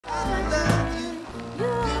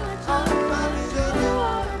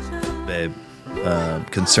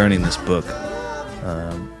concerning this book.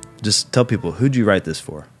 Just tell people, who'd you write this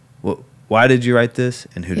for? Why did you write this,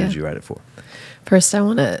 and who did you write it for? First, I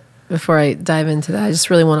want to, before I dive into that, I just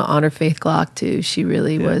really want to honor Faith Glock too. She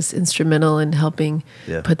really was instrumental in helping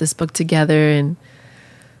put this book together, and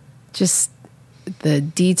just the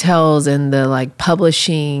details and the like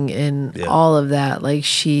publishing and all of that. Like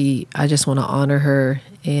I just want to honor her.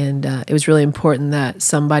 And it was really important that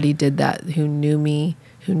somebody did that who knew me,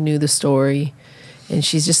 who knew the story. And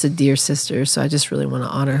she's just a dear sister. So I just really want to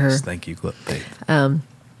honor her. Thank you, Faith.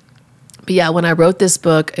 But yeah, when I wrote this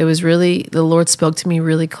book, it was really, the Lord spoke to me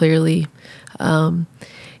really clearly.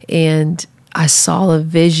 And I saw a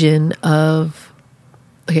vision of,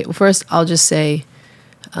 well, first I'll just say,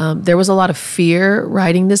 there was a lot of fear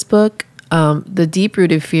writing this book. The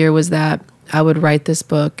deep-rooted fear was that I would write this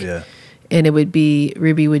book and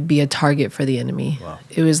Ruby would be a target for the enemy. Wow.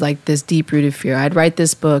 It was like this deep-rooted fear. I'd write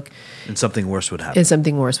this book. And something worse would happen.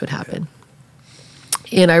 Okay.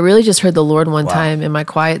 And I really just heard the Lord one time in my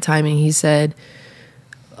quiet time, and he said,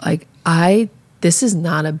 like, this is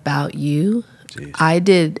not about you. Jeez. I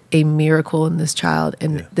did a miracle in this child,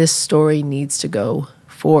 and this story needs to go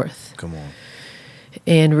forth. Come on.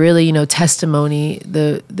 And really, testimony,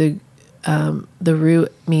 the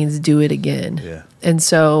root means do it again. Yeah. And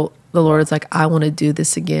so the Lord is like, I want to do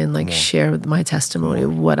this again, like share my testimony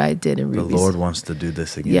of what I did in Ruby's. The Lord wants to do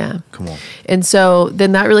this again. Yeah. Come on. And so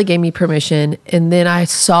then that really gave me permission. And then I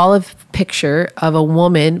saw a picture of a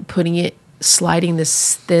woman sliding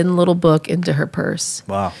this thin little book into her purse.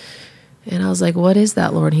 Wow. And I was like, what is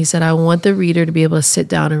that, Lord? And he said, I want the reader to be able to sit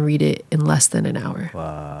down and read it in less than an hour.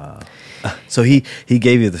 Wow. So he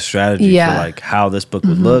gave you the strategy for like how this book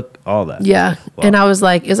would look, all that. Yeah. Wow. And I was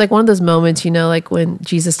like, it's like one of those moments, like when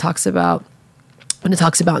Jesus talks about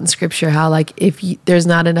in scripture, how like there's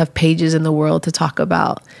not enough pages in the world to talk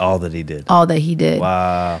about all that he did.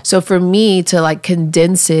 Wow. So for me to like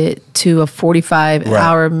condense it to a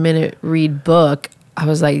 45 minute read book, I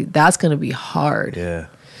was like, that's going to be hard. Yeah.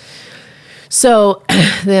 So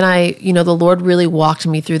then the Lord really walked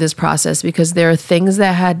me through this process, because there are things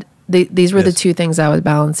that these were the two things I was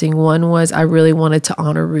balancing. One was I really wanted to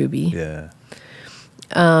honor Ruby. Yeah.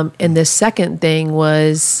 And the second thing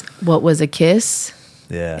was what was a kiss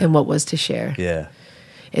and what was to share. Yeah.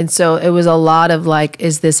 And so it was a lot of like,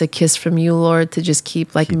 is this a kiss from you, Lord, to just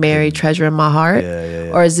keep Mary treasure in my heart?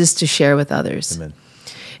 Or is this to share with others? Amen.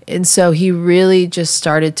 And so he really just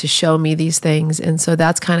started to show me these things. And so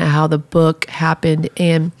that's kind of how the book happened.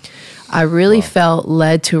 And I really felt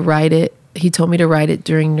led to write it. He told me to write it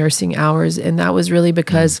during nursing hours. And that was really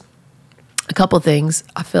because a couple things.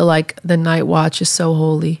 I feel like the night watch is so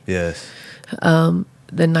holy. Yes. The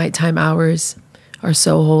nighttime hours are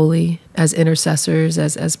so holy as intercessors,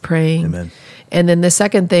 as praying. Amen. And then the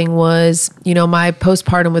second thing was, my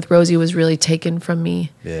postpartum with Rosie was really taken from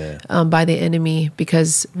me by the enemy,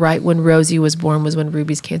 because right when Rosie was born was when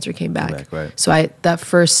Ruby's cancer came back. Right. So that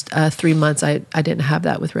first 3 months, I didn't have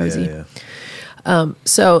that with Rosie. Yeah.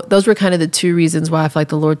 So those were kind of the two reasons why I feel like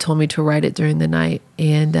the Lord told me to write it during the night.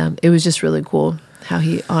 And it was just really cool how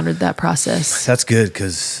he honored that process. That's good,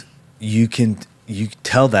 because you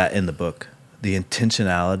tell that in the book. The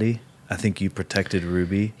intentionality, I think you protected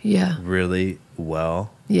Ruby really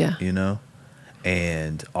well. Yeah.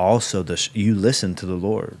 And also you listen to the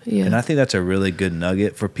Lord. Yeah. And I think that's a really good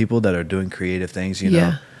nugget for people that are doing creative things,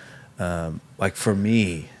 like for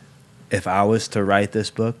me, if I was to write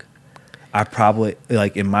this book, I probably,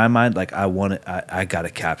 like in my mind, like I got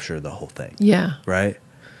to capture the whole thing. Yeah. Right?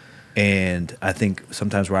 And I think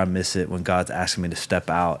sometimes where I miss it, when God's asking me to step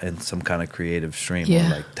out in some kind of creative stream or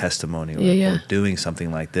like testimony or doing something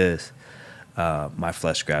like this, my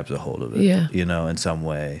flesh grabs a hold of it, in some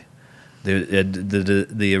way.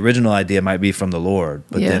 The original idea might be from the Lord,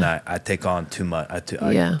 but then I take on too much.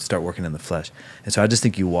 I start working in the flesh. And so I just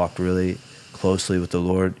think you walked really closely with the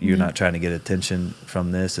Lord. You're not trying to get attention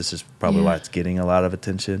from this. This is probably why it's getting a lot of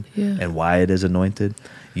attention and why it is anointed.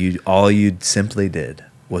 All you simply did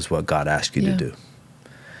was what God asked you to do.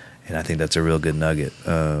 And I think that's a real good nugget.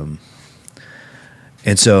 And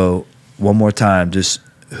so one more time, just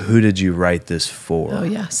who did you write this for? Oh,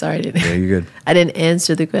 yeah. Sorry. I didn't. Yeah, you're good. I didn't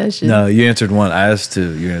answer the question. No, you answered one. I asked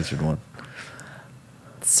two. You answered one.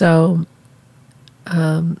 So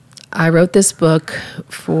I wrote this book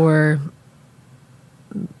for,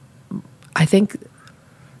 I think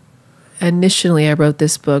initially I wrote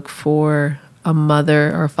this book for a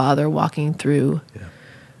mother or father walking through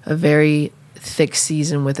a very thick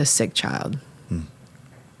season with a sick child.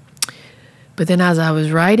 But then as I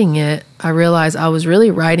was writing it, I realized I was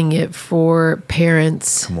really writing it for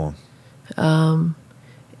parents. Come on.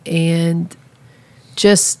 And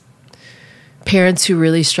just parents who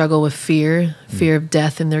really struggle with fear of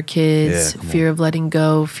death in their kids, fear of letting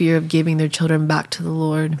go, fear of giving their children back to the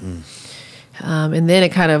Lord. And then it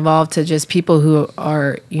kind of evolved to just people who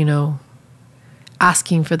are,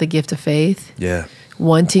 asking for the gift of faith,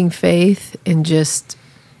 wanting faith, and just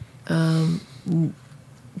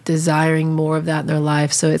desiring more of that in their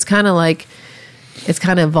life. So it's kind of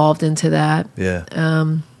evolved into that.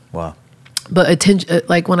 Wow. But attention,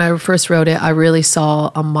 like when I first wrote it, I really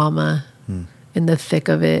saw a mama in the thick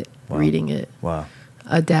of it reading it. Wow.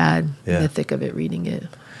 A dad in the thick of it reading it.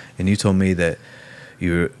 And you told me that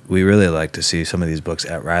we really like to see some of these books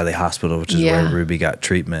at Riley Hospital, which is where Ruby got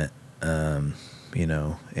treatment, and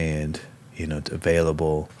it's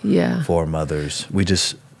available for mothers. We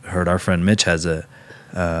just heard our friend Mitch has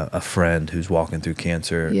a friend who's walking through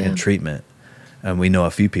cancer and treatment. And we know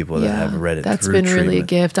a few people that have read it. That's been really a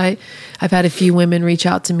gift. I've had a few women reach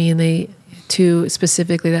out to me, and two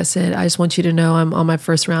specifically that said, "I just want you to know I'm on my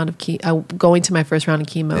first round of I'm going to my first round of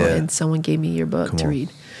chemo, and someone gave me your book to read."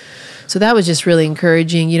 So that was just really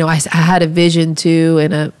encouraging. I had a vision too,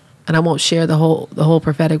 and I won't share the whole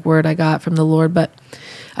prophetic word I got from the Lord, but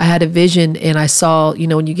I had a vision, and I saw,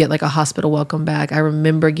 when you get like a hospital welcome bag, I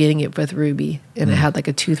remember getting it with Ruby, and it had like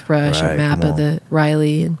a toothbrush, a map of the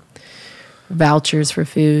Riley, and vouchers for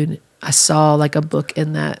food. I saw like a book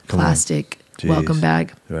in that plastic welcome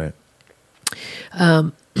bag. Right.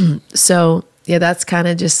 So that's kind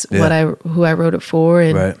of just who I wrote it for,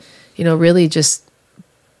 and really just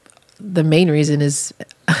the main reason is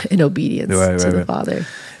in obedience to the Father.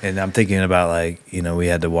 And I'm thinking about we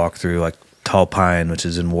had to walk through like Tall Pine, which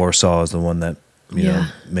is in Warsaw, is the one that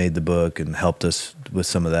made the book and helped us with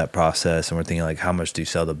some of that process. And we're thinking like, how much do you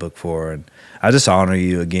sell the book for? And I just honor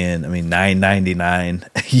you again. I mean, $9.99.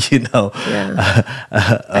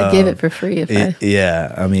 I give it for free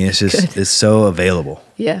I mean, it's just it's so available.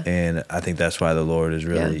 Yeah. And I think that's why the Lord is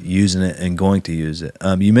really using it and going to use it.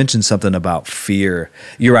 You mentioned something about fear.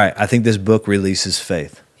 You're right. I think this book releases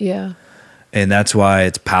faith. Yeah. And that's why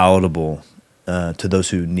it's palatable to those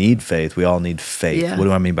who need faith. We all need faith. What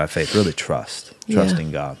do I mean by faith? Really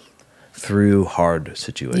trusting God through hard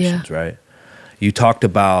situations, right? You talked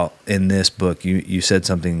about in this book, you said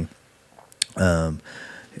something,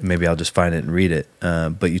 maybe I'll just find it and read it,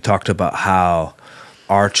 but you talked about how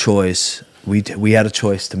our choice, we had a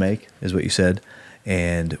choice to make, is what you said,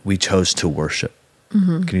 and we chose to worship.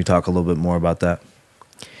 Mm-hmm. Can you talk a little bit more about that?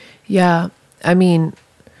 Yeah. I mean,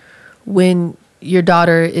 when your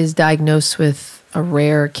daughter is diagnosed with a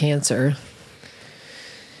rare cancer,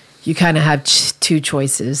 you kind of have two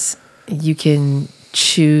choices. You can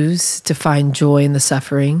choose to find joy in the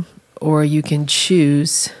suffering, or you can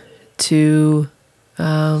choose to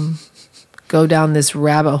go down this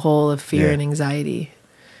rabbit hole of fear and anxiety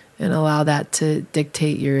and allow that to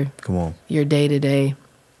dictate your day to day.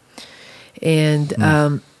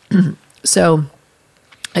 And so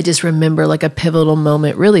I just remember like a pivotal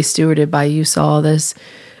moment, really stewarded by you, saw this,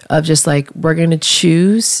 of just like, we're going to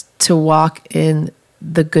choose to walk in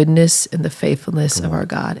the goodness and the faithfulness of our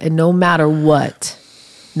God. And no matter what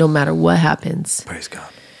happens, praise God,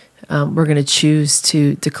 we're going to choose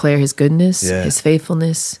to declare his goodness, his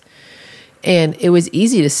faithfulness. And it was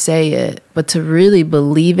easy to say it, but to really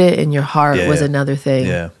believe it in your heart was another thing.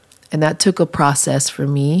 Yeah. And that took a process for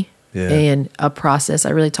me, and a process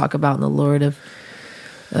I really talk about in the Lord of,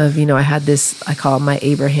 I had this, I call it my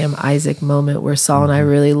Abraham Isaac moment, where Saul and I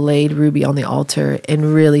really laid Ruby on the altar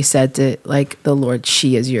and really said to the Lord,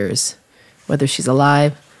 she is yours. Whether she's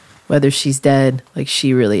alive, whether she's dead,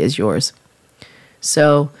 she really is yours.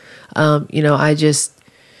 So,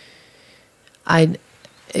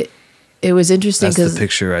 it was interesting because that's the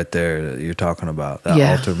picture right there that you're talking about,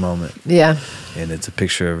 that altar moment. Yeah. And it's a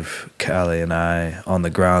picture of Callie and I on the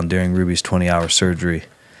ground during Ruby's 20-hour surgery.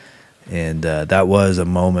 And that was a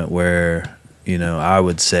moment where, I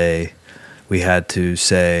would say we had to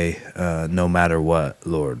say, no matter what,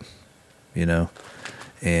 Lord,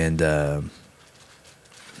 and man,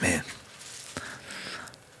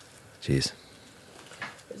 jeez.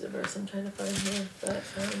 There's a verse I'm trying to find here.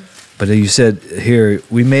 But you said here,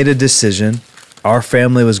 we made a decision. Our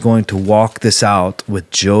family was going to walk this out with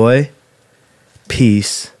joy,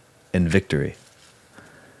 peace, and victory.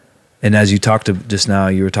 And as you talked to just now,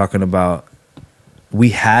 you were talking about we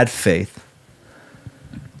had faith,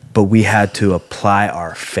 but we had to apply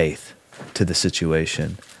our faith to the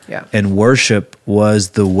situation. Yeah. And worship was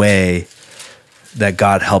the way that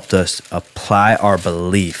God helped us apply our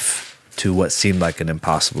belief to what seemed like an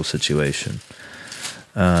impossible situation.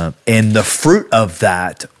 And the fruit of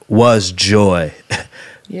that was joy,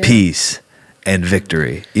 peace, and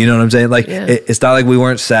victory. You know what I'm saying? Like, it's not like we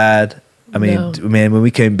weren't sad. I mean, man, when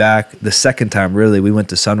we came back the second time, really, we went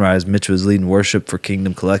to Sunrise. Mitch was leading worship for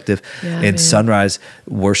Kingdom Collective, and Sunrise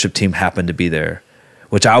worship team happened to be there,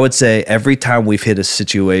 which I would say every time we've hit a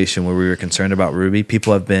situation where we were concerned about Ruby,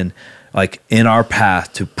 people have been like in our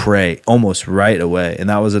path to pray almost right away. And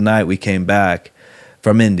that was a night we came back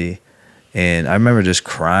from Indy, and I remember just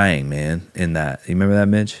crying, man, in that. You remember that,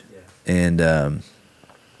 Mitch? Yeah. And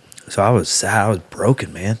so I was sad. I was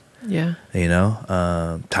broken, man. Yeah. You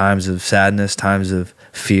know, times of sadness, times of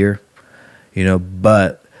fear, you know,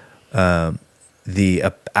 but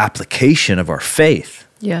the application of our faith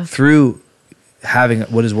through having,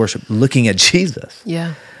 what is worship? Looking at Jesus.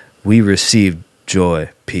 Yeah. We received joy,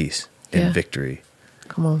 peace, and victory.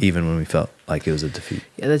 Come on. Even when we felt like it was a defeat.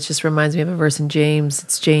 Yeah, that just reminds me of a verse in James.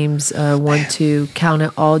 It's James 1:2. Count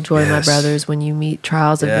it all joy, my brothers, when you meet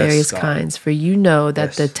trials of various kinds. For you know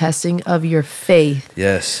that the testing of your faith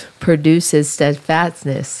produces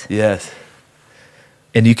steadfastness. Yes.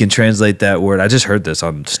 And you can translate that word. I just heard this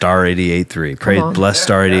on Star 88.3. Praise, bless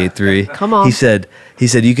Star 88.3. Come on. He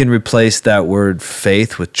said you can replace that word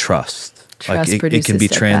faith with trust. Like it can be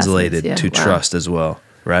translated to trust as well,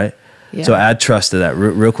 right? Yeah. So add trust to that.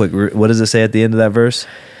 Real quick, what does it say at the end of that verse?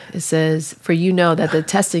 It says, for you know that the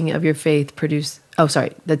testing of your faith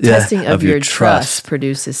testing of your trust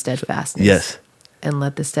produces steadfastness. Yes. And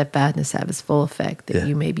let the steadfastness have its full effect, that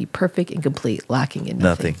you may be perfect and complete, lacking in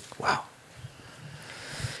nothing. Wow.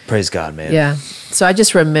 Praise God, man. Yeah. So I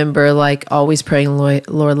just remember like always praying, Lord,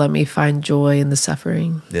 let me find joy in the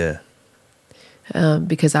suffering. Yeah.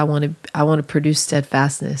 Because I want to produce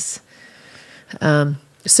steadfastness.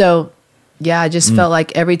 So yeah, I just felt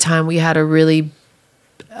like every time we had a really,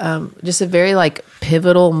 just a very like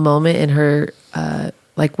pivotal moment in her,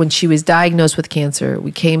 like when she was diagnosed with cancer,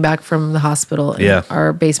 we came back from the hospital and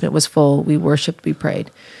our basement was full. We worshiped, we prayed.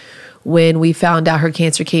 When we found out her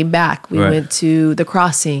cancer came back, we went to the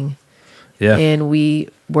crossing and we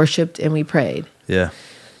worshiped and we prayed. Yeah.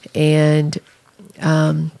 And,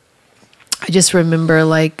 I just remember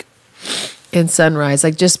like in Sunrise,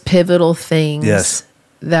 like just pivotal things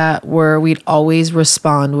that we'd always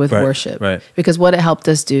respond with worship. Right. Because what it helped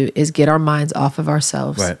us do is get our minds off of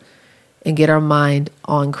ourselves and get our mind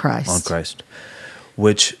on Christ. On Christ.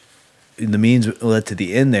 Which the means led to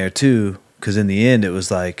the end there too, because in the end it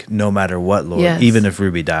was like, no matter what, Lord, even if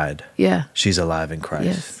Ruby died, she's alive in Christ.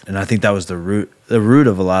 Yes. And I think that was the root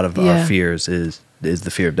of a lot of our fears is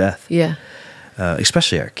the fear of death. Yeah.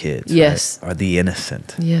 Especially our kids. Yes. Right? Are the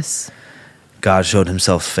innocent. Yes. God showed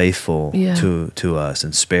himself faithful to us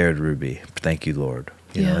and spared Ruby. Thank you, Lord.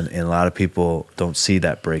 You know, and a lot of people don't see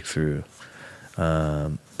that breakthrough.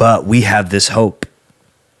 But we have this hope.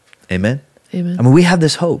 Amen? Amen. I mean, we have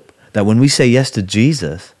this hope that when we say yes to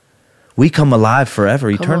Jesus, we come alive forever,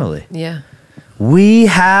 eternally. Yeah. We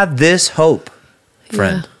have this hope,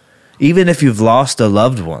 friend. Even if you've lost a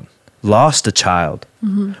loved one, lost a child,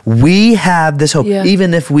 we have this hope.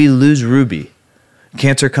 Even if we lose Ruby,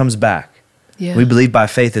 cancer comes back. We believe by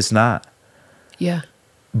faith it's not. Yeah.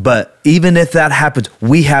 But even if that happens,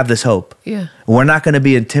 we have this hope. Yeah. We're not going to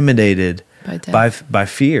be intimidated by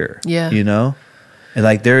fear. Yeah. You know? And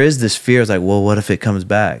like there is this fear. It's like, well, what if it comes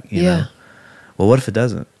back? You know? Well, what if it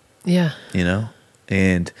doesn't? Yeah. You know?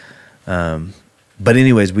 And but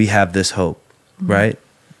anyways, we have this hope, right?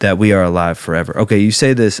 That we are alive forever. Okay, you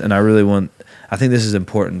say this, and I think this is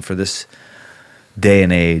important for this day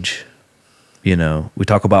and age. You know, we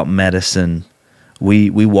talk about medicine. We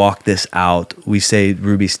walk this out. We say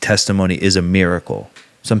Ruby's testimony is a miracle.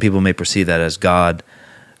 Some people may perceive that as God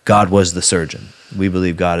was the surgeon. We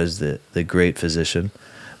believe God is the great physician.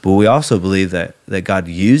 But we also believe that God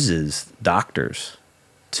uses doctors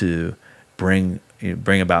to bring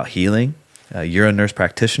about healing. You're a nurse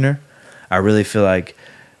practitioner. I really feel like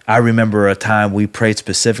I remember a time we prayed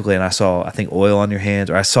specifically and I saw, I think, oil on your hands,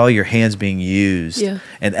 or I saw your hands being used. Yeah.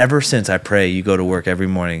 And ever since I pray, you go to work every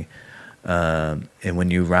morning, and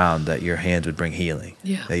when you round, that your hands would bring healing.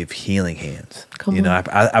 Yeah. That you have healing hands. You know,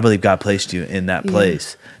 I believe God placed you in that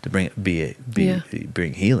place to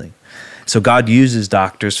bring healing. So God uses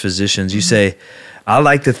doctors, physicians. You say, I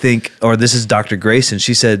like to think, or this is Dr. Grayson.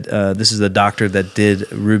 She said this is the doctor that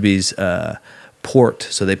did Ruby's port.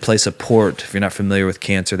 So they place a port. If you're not familiar with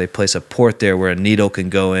cancer, they place a port there where a needle can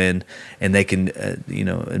go in and they can,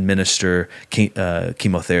 administer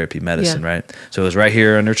chemotherapy medicine, right? So it was right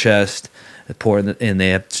here on her chest, the port,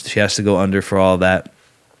 and she has to go under for all that.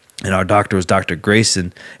 And our doctor was Dr.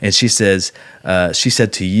 Grayson, and she said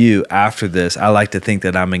to you after this, I like to think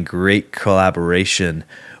that I'm in great collaboration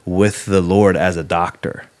with the Lord as a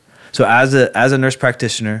doctor. So as a nurse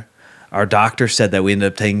practitioner, our doctor said that we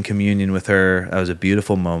ended up taking communion with her. That was a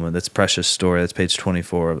beautiful moment. That's a precious story. That's page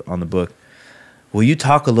 24 on the book. Will you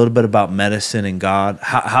talk a little bit about medicine and God?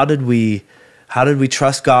 How did we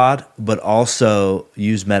trust God, but also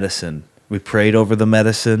use medicine? We prayed over the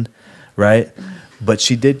medicine, right? But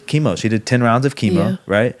she did chemo. She did 10 rounds of chemo,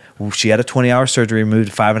 right? She had a 20-hour surgery, removed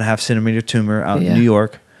a 5.5 centimeter tumor out in New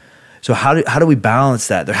York. So how do we balance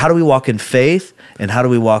that? How do we walk in faith, and how do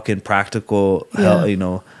we walk in practical,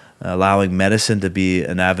 allowing medicine to be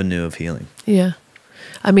an avenue of healing? Yeah.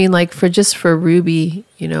 I mean, like for Ruby,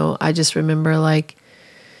 I just remember like,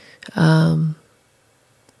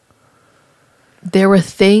 there were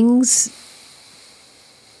things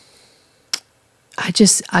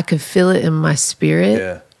I could feel it in my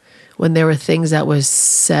spirit when there were things that was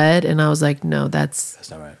said, and I was like, no,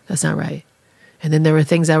 that's not right. That's not right. And then there were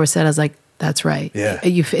things that were said, I was like, that's right. Yeah.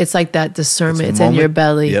 It's like that discernment. It's in your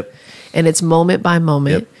belly. Yep. And it's moment by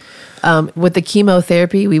moment. Yep. With the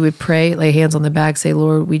chemotherapy, we would pray, lay hands on the back, say,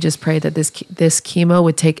 Lord, we just pray that this chemo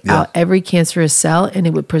would take out every cancerous cell, and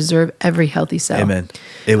it would preserve every healthy cell. Amen.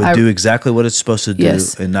 It would do exactly what it's supposed to do,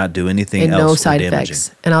 and not do anything else. And no side effects.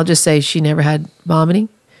 And I'll just say, she never had vomiting.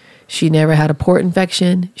 She never had a port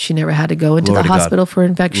infection. She never had to go into the hospital for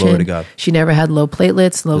infection. Glory to God. She never had low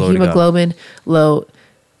platelets, low hemoglobin,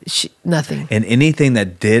 nothing. And anything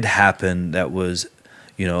that did happen that was,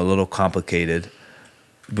 a little complicated,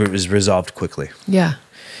 was resolved quickly. Yeah.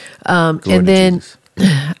 And then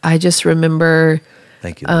I just remember.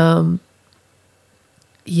 Thank you. I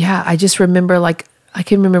just remember, like, I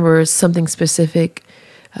can remember something specific.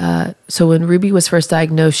 So when Ruby was first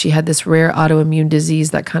diagnosed, she had this rare autoimmune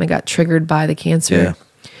disease that kind of got triggered by the cancer. Yeah.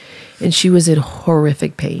 And she was in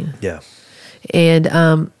horrific pain. Yeah.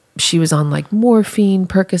 And she was on like morphine,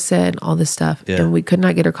 Percocet, and all this stuff. Yeah. And we could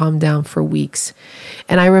not get her calmed down for weeks.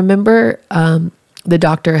 And I remember the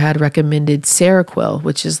doctor had recommended Seroquel,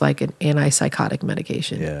 which is like an antipsychotic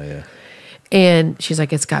medication. Yeah, yeah. And she's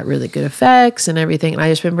like, it's got really good effects and everything. And I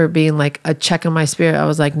just remember being like a check in my spirit. I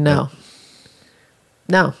was like, no.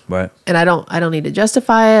 No. Right. And I don't need to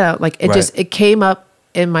justify it. It came up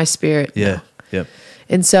in my spirit. Yeah. No. Yep.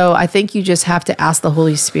 And so I think you just have to ask the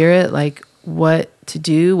Holy Spirit, like, what to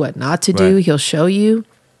do, what not to do. He'll show you.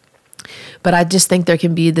 But I just think there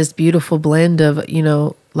can be this beautiful blend of,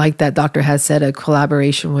 like that doctor has said, a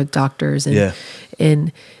collaboration with doctors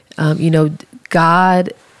and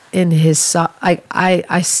God in his,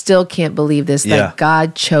 I still can't believe this, that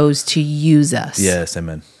God chose to use us. Yes.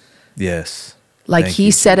 Amen. Yes. Like he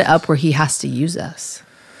set it up where he has to use us.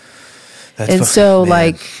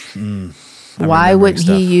 Why wouldn't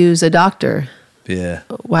he use a doctor? Yeah.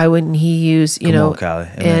 Why wouldn't he use,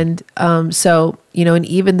 and and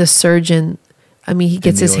even the surgeon, I mean, he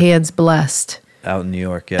gets his hands blessed. Out in New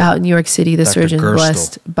York, Out in New York City, the surgeon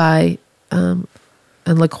blessed by, and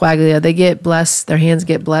La Quaglia, they get blessed, their hands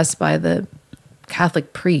get blessed by the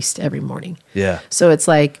Catholic priest every morning. Yeah. So it's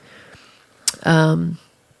like, I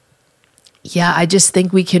just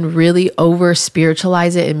think we can really over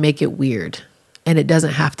spiritualize it and make it weird, and it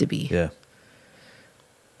doesn't have to be. Yeah.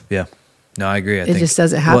 Yeah. No, I agree. I think it just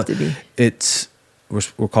doesn't have to be.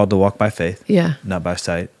 We're called to walk by faith. Yeah. Not by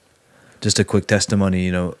sight. Just a quick testimony,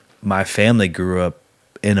 my family grew up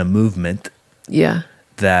in a movement. Yeah.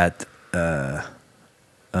 That, and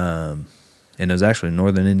it was actually a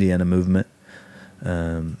Northern Indiana movement.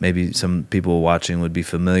 Maybe some people watching would be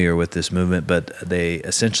familiar with this movement, but they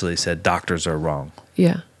essentially said doctors are wrong.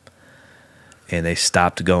 Yeah. And they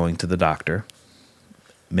stopped going to the doctor.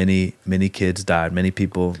 Many kids died. Many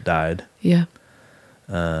people died. Yeah.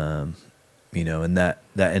 And that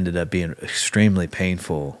ended up being extremely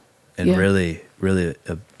painful and really, really,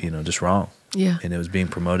 just wrong. Yeah. And it was being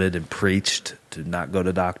promoted and preached to not go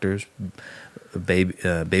to doctors.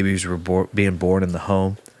 Babies were being born in the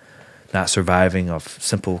home, not surviving off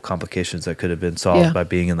simple complications that could have been solved by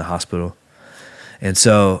being in the hospital. And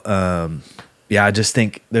so, I just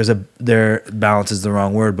think balance is the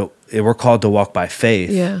wrong word, but we're called to walk by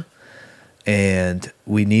faith. Yeah. And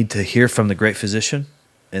we need to hear from the great physician.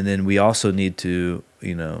 And then we also need to,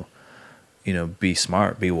 be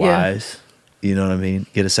smart, be wise. Yeah. You know what I mean?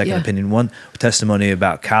 Get a second opinion. One testimony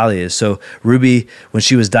about Callie is, so Ruby, when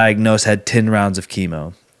she was diagnosed, had 10 rounds of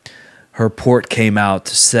chemo. Her port came out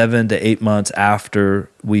 7 to 8 months after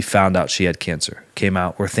we found out she had cancer. Came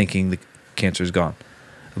out, we're thinking the cancer's gone.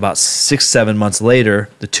 About 6-7 months later,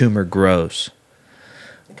 the tumor grows.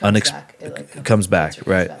 It comes back,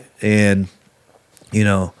 right? Back. And,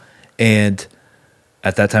 and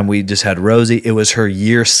at that time we just had Rosie. It was her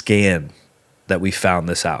year scan that we found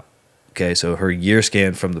this out. Okay, so her year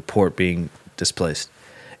scan from the port being displaced.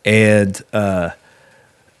 And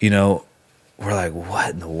you know, we're like, what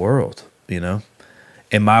in the world, you know?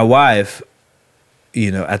 And my wife,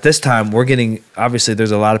 you know, at this time we're getting, obviously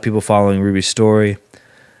there's a lot of people following Ruby's story,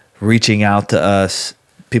 reaching out to us,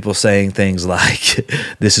 people saying things like,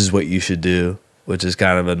 this is what you should do, which is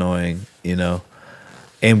kind of annoying, you know?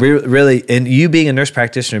 And we really, and you being a nurse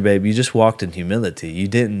practitioner, babe, you just walked in humility. You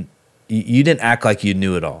didn't act like you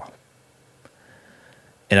knew it all.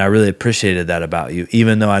 And I really appreciated that about you,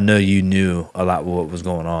 even though I know you knew a lot of what was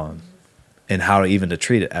going on and how even to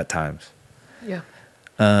treat it at times. Yeah.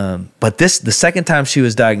 But the second time she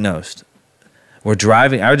was diagnosed, we're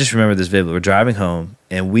driving, I just remember this vividly. We're driving home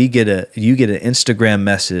and you get an Instagram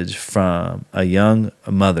message from a young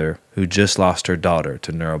mother who just lost her daughter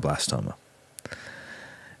to neuroblastoma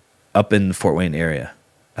up in the Fort Wayne area.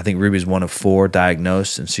 I think Ruby's one of 4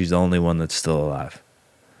 diagnosed, and she's the only one that's still alive.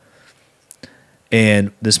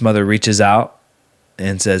 And this mother reaches out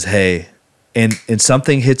and says, hey, and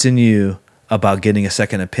something hits in you about getting a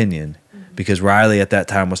second opinion, because Riley at that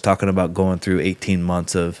time was talking about going through 18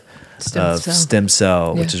 months of stem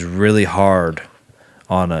cell, which is really hard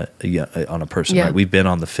on a person. Yeah. Right? We've been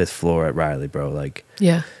on the 5th floor at Riley, bro. Like,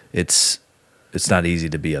 yeah, it's not easy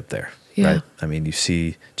to be up there. Yeah. Right? I mean, you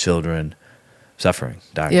see children suffering,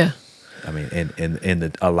 dying. Yeah. I mean,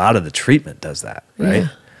 and a lot of the treatment does that, right?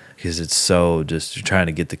 Because it's so just, you're trying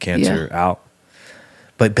to get the cancer out.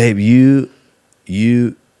 But babe, you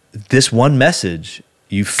this one message,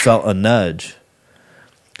 you felt a nudge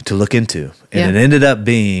to look into. And it ended up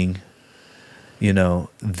being, you know,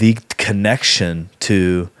 the connection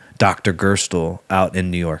to Dr. Gerstle out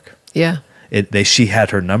in New York. Yeah. She had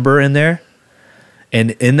her number in there.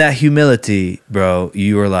 And in that humility, bro,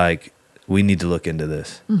 you were like, we need to look into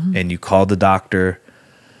this. Mm-hmm. And you called the doctor,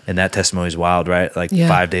 and that testimony is wild, right? Like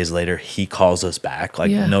 5 days later, he calls us back.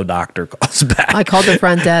 Like no doctor calls back. I called the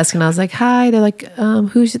front desk and I was like, hi. They're like,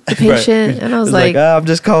 who's the patient? Right. And I was like, oh, I'm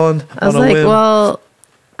just calling. I was like, well,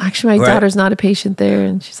 actually my daughter's not a patient there.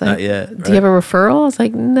 And she's like, not yet, do you have a referral? I was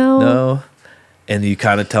like, no. And you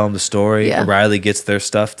kind of tell them the story. Yeah. Riley gets their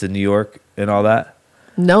stuff to New York and all that.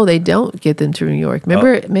 No, they don't get them to New York.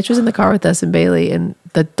 Remember, Mitch was in the car with us and Bailey, and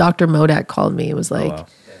the Dr. Modak called me and was like,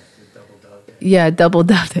 double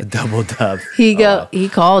dubbed it. Double dubbed. He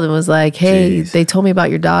called and was like, hey, they told me about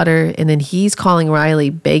your daughter. And then he's calling Riley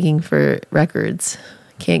begging for records.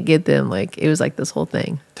 Can't get them. Like, it was like this whole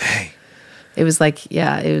thing. Dang. It was like,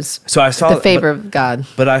 it was so I saw the favor of God.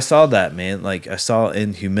 But I saw that, man. Like, I saw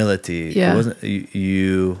in humility. Yeah. It wasn't,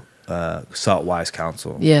 you sought wise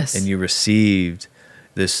counsel. Yes. And you received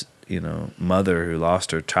this, you know, mother who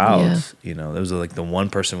lost her child. You know, that was like the one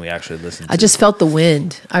person we actually listened to. I just felt the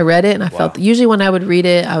wind. I read it and I felt, usually when I would read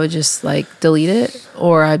it, I would just like delete it,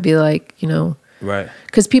 or I'd be like, you know, right.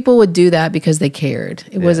 Because people would do that because they cared.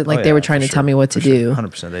 It wasn't like they were trying to tell me what to do.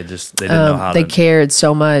 100%. They didn't know how they cared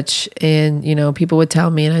so much. And, you know, people would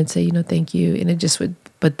tell me and I'd say, you know, thank you. And it just would,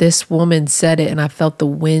 but this woman said it and I felt the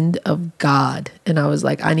wind of God. And I was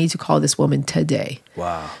like, I need to call this woman today.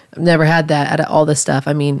 Wow. I've never had that out of all this stuff.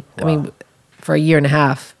 I mean, for a year and a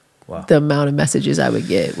half, the amount of messages I would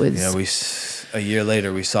get was. Yeah, a year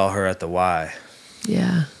later, we saw her at the Y.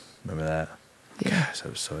 Yeah. Remember that? Yeah. Gosh, that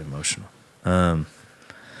was so emotional.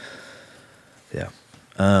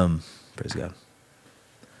 Praise God.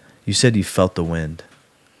 You said you felt the wind.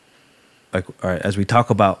 Like, all right, as we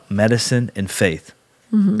talk about medicine and faith,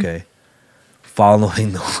 okay,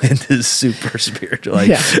 following the wind is super spiritual.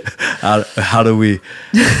 Like, how do we,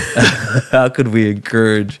 how could we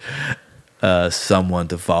encourage someone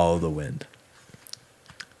to follow the wind?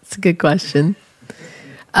 It's a good question.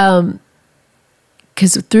 Because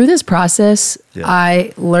through this process,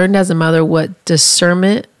 I learned as a mother what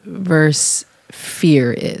discernment versus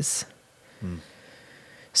fear is.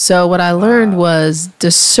 So what I learned was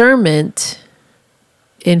discernment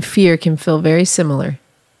and fear can feel very similar.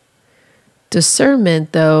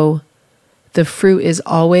 Discernment, though, the fruit is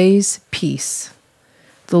always peace.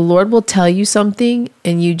 The Lord will tell you something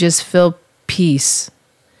and you just feel peace.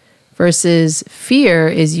 Versus fear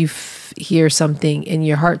is you hear something and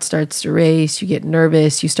your heart starts to race, you get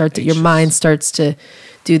nervous, your mind starts to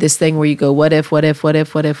do this thing where you go, what if?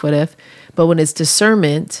 But when it's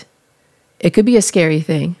discernment, it could be a scary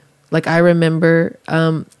thing. Like I remember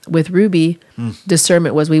with Ruby,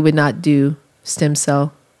 discernment was we would not do stem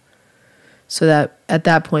cell. So that at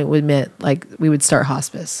that point would meant like we would start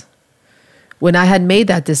hospice. When I had made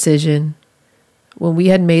that decision, that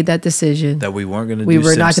we weren't going to we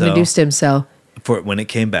were not going to do stem cell. For when it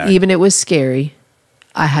came back. Even it was scary,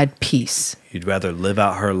 I had peace. You'd rather live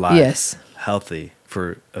out her life healthy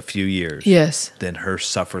for a few years than her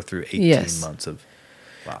suffer through 18 months of...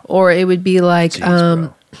 Wow. Or it would be like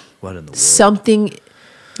Jeez, what in the world? Something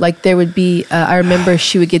like there would be, I remember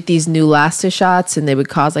she would get these Neulasta shots and they would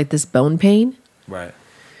cause like this bone pain. Right.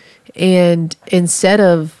 And instead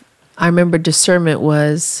of, I remember discernment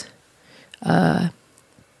was, we're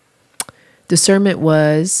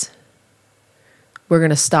going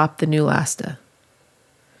to stop the Neulasta.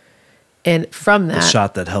 And from that, the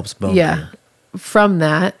shot that helps bone pain. From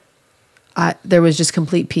that, there was just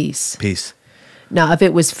complete peace. Peace. Now, if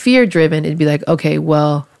it was fear driven, it'd be like, okay,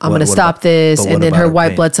 well, I'm going to stop this. And then her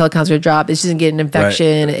white blood cell counts are dropped. She's going to get an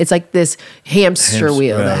infection. Right. It's like this hamster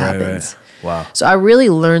wheel that happens. Right. Wow. So I really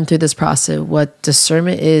learned through this process what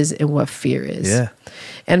discernment is and what fear is. Yeah.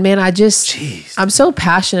 And man, I'm so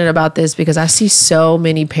passionate about this because I see so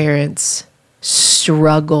many parents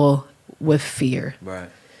struggle with fear. Right.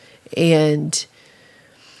 And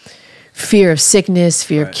fear of sickness,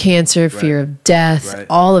 fear of cancer, fear of death,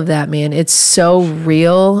 all of that, man. It's so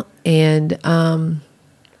real. And I'm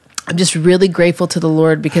just really grateful to the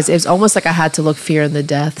Lord because it was almost like I had to look fear in the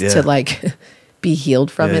death to like be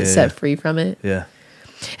healed from it, set free from it. Yeah.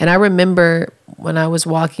 And I remember when I was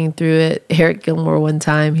walking through it, Eric Gilmore one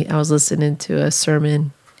time, I was listening to a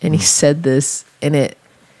sermon and he said this and it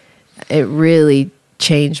really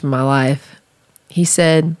changed my life. He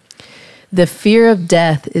said, "The fear of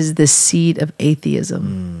death is the seed of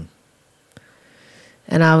atheism."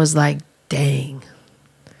 And I was like, dang.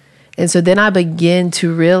 And so then I began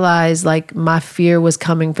to realize like my fear was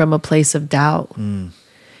coming from a place of doubt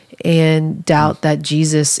and doubt that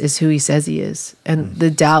Jesus is who he says he is and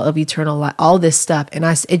the doubt of eternal life, all this stuff. And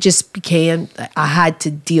it just became, I had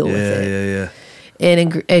to deal with it. Yeah.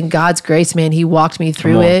 And in God's grace, man, he walked me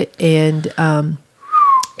through it. And,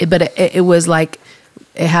 it was like,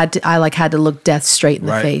 I had to look death straight in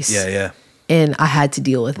the face. Yeah. And I had to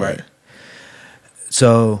deal with it.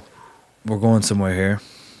 So we're going somewhere here.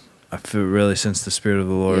 I feel really sense the Spirit of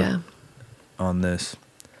the Lord on this.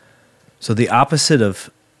 So the opposite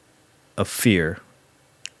of fear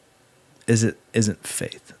isn't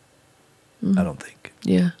faith. I don't think.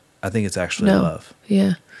 Yeah. I think it's actually love.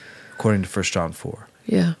 Yeah. According to 1 John 4.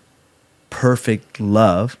 Yeah. Perfect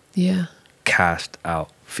love cast out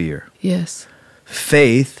fear. Yes.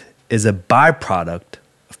 Faith is a byproduct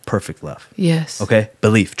of perfect love. Yes. Okay?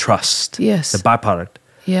 Belief, trust. Yes. The byproduct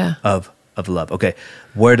of love. Okay.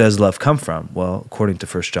 Where does love come from? Well, according to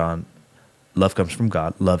 1 John, love comes from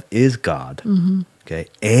God. Love is God. Okay?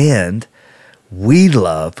 And we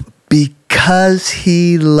love because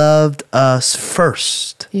he loved us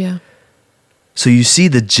first. Yeah. So you see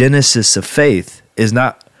the genesis of faith is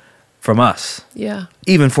not from us. Yeah.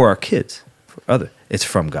 Even for our kids, it's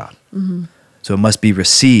from God. So it must be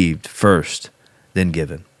received first, then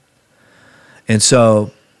given. And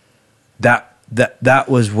so that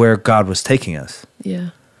was where God was taking us.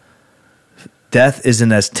 Yeah. Death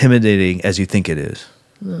isn't as intimidating as you think it is.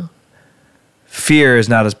 No. Fear is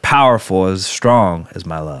not as powerful, as strong as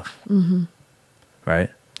my love. Right?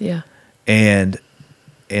 Yeah. And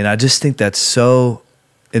I just think that's so,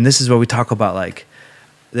 and this is what we talk about, like,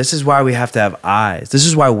 this is why we have to have eyes. This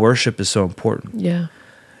is why worship is so important. Yeah.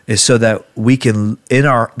 Is so that we can, in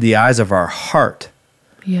the eyes of our heart,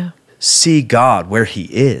 see God where he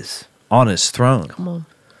is, on his throne. Come on.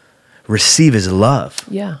 Receive his love.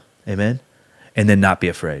 Yeah. Amen? And then not be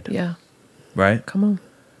afraid. Yeah. Right? Come on.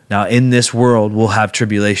 Now, in this world, we'll have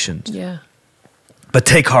tribulations. Yeah. But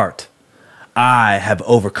take heart. I have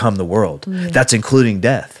overcome the world. Yeah. That's including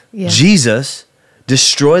death. Yeah. Jesus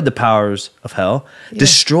destroyed the powers of hell,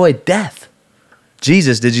 destroyed death.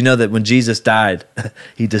 Jesus, did you know that when Jesus died,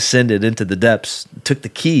 he descended into the depths, took the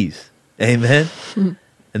keys, amen, and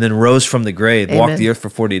then rose from the grave, walked the earth for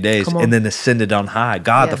 40 days, and then ascended on high.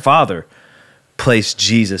 God the Father placed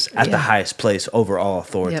Jesus at the highest place over all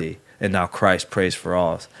authority. And now Christ prays for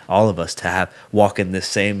all of us to walk in this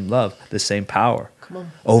same love, this same power,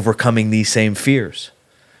 overcoming these same fears.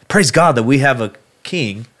 Praise God that we have a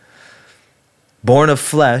king born of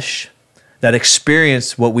flesh that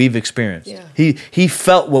experienced what we've experienced. Yeah. He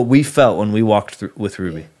felt what we felt when we walked through with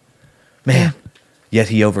Ruby. Man, yet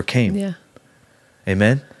he overcame. Yeah.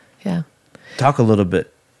 Amen? Yeah. Talk a little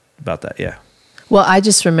bit about that, yeah. Well, I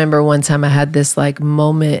just remember one time I had this like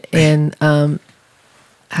moment and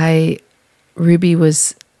Ruby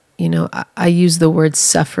was, I use the word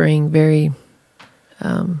suffering very,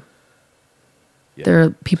 there are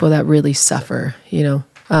people that really suffer,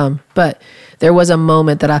 but there was a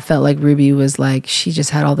moment that I felt like Ruby was like, she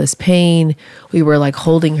just had all this pain. We were like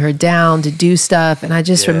holding her down to do stuff. And I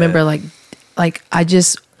just remember I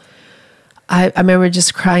remember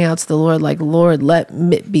just crying out to the Lord, like, Lord, let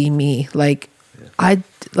it be me. Like,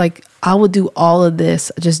 I will do all of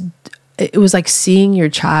this. It was like seeing your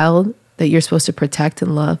child that you're supposed to protect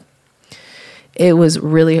and love. That was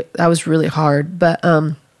really hard. But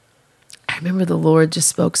I remember the Lord just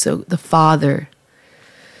spoke. So the Father,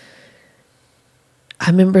 I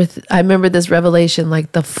remember this revelation,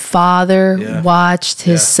 like the Father watched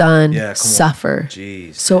his son suffer.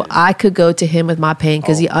 Jeez, so I could go to him with my pain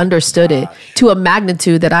because he understood it to a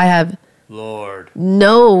magnitude that I have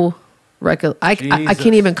no record. I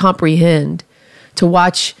can't even comprehend. To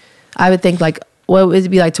watch, I would think like, what would it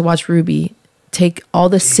be like to watch Ruby take all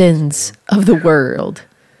the sins of the world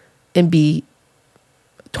and be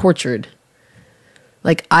tortured?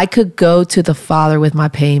 Like I could go to the Father with my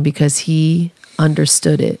pain because he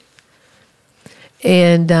understood it.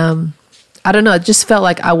 And I don't know, it just felt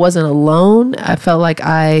like I wasn't alone. I felt like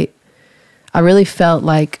I really felt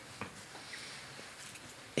like,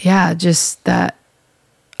 just that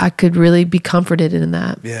I could really be comforted in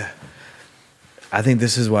that. Yeah. I think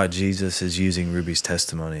this is why Jesus is using Ruby's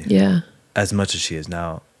testimony. Yeah. As much as she is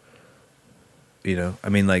now. You know, I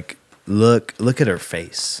mean, like, look at her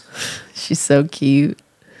face. She's so cute.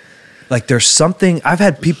 Like there's something, I've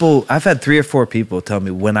had 3 or 4 people tell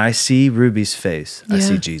me, when I see Ruby's face, I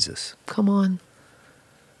see Jesus. Come on.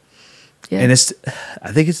 Yeah. And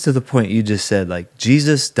I think it's to the point you just said, like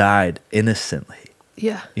Jesus died innocently.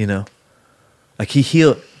 Yeah. You know, like he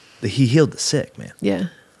healed the sick, man. Yeah.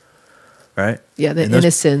 Right? Yeah. The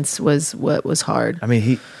innocence was what was hard. I mean,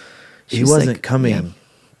 he wasn't coming,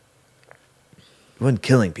 he wasn't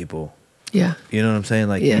killing people. Yeah. You know what I'm saying?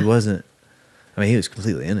 Like he wasn't, I mean, he was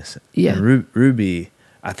completely innocent. Yeah. And Ruby,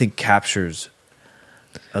 I think, captures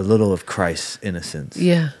a little of Christ's innocence.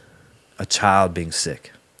 Yeah. A child being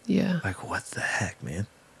sick. Yeah. Like, what the heck, man?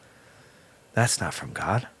 That's not from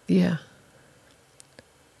God. Yeah.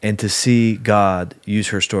 And to see God use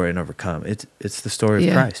her story and overcome, it's the story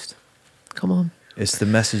of Christ. Come on. It's the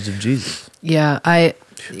message of Jesus. Yeah.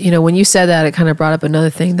 When you said that, it kind of brought up another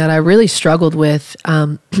thing that I really struggled with.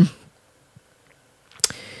 It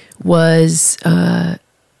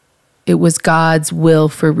was God's will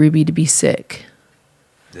for Ruby to be sick.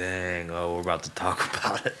 Dang, we're about to talk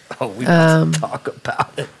about it. We about to talk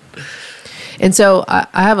about it. And so I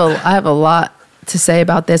have a lot to say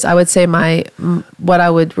about this. I would say what I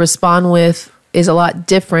would respond with is a lot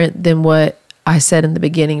different than what I said in the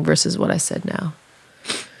beginning versus what I said now.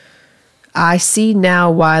 I see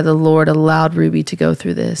now why the Lord allowed Ruby to go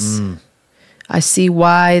through this. I see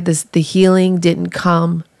why the healing didn't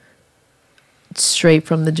come straight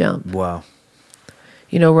from the jump. Wow.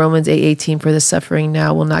 You know, Romans 8:18, for the suffering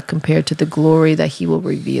now will not compare to the glory that he will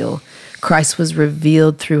reveal. Christ was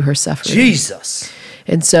revealed through her suffering. Jesus.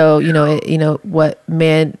 And so, what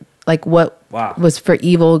man, like what was for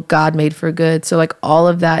evil, God made for good. So like all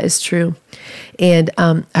of that is true. And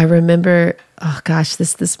I remember,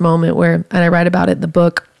 this moment where, and I write about it in the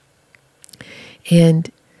book,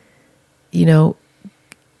 and,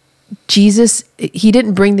 Jesus, he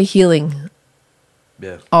didn't bring the healing.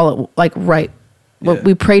 Yeah. Right.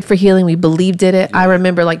 We prayed for healing. We believed in it. Yeah. I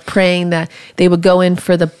remember like praying that they would go in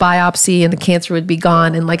for the biopsy and the cancer would be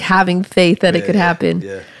gone, and like having faith that it could happen.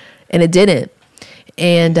 Yeah. And it didn't.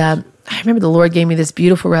 And I remember the Lord gave me this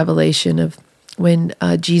beautiful revelation of when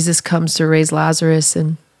Jesus comes to raise Lazarus,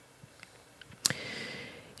 and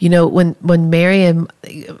when Mary and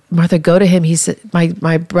Martha go to him, he said,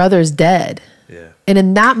 "My brother's dead." Yeah. And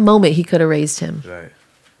in that moment, he could have raised him. Right.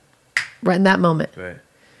 Right in that moment. Right.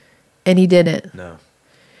 And he didn't. No.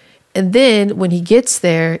 And then when he gets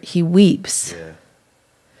there, he weeps. Yeah.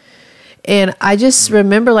 And I just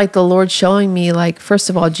remember like the Lord showing me, like, first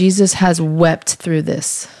of all, Jesus has wept through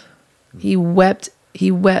this. He wept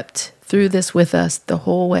through this with us the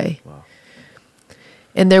whole way. Wow.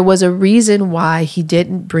 And there was a reason why he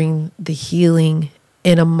didn't bring the healing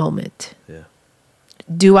in a moment. Yeah.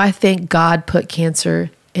 Do I think God put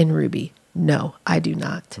cancer in Ruby? No, I do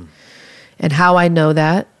not. And how I know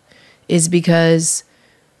that is because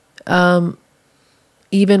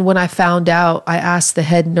even when I found out, I asked the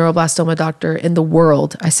head neuroblastoma doctor in the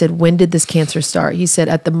world, I said, when did this cancer start? He said,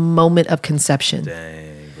 at the moment of conception.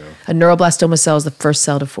 Dang, bro. A neuroblastoma cell is the first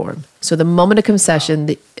cell to form. So the moment of conception,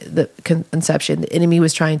 the conception, the enemy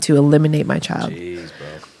was trying to eliminate my child. Jeez,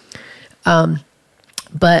 bro.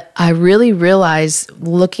 But I really realized,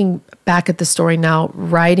 looking back at the story now,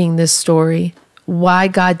 writing this story, why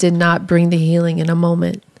God did not bring the healing in a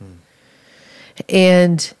moment.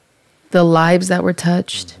 And the lives that were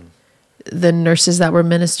touched, the nurses that were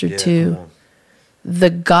ministered to, the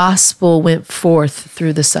gospel went forth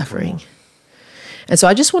through the suffering. And so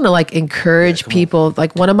I just want to like encourage people.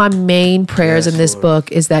 Like one of my main prayers in this book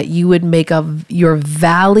is that you would make your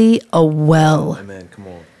valley a well. Amen. Come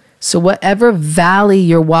on. So whatever valley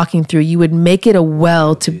you're walking through, you would make it a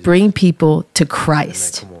well to bring people to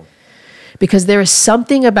Christ. Amen. Come on. Because there is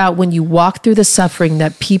something about when you walk through the suffering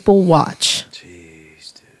that people watch.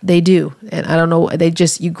 Jeez, dude. They do. And I don't know,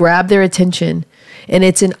 you grab their attention, and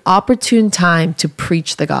it's an opportune time to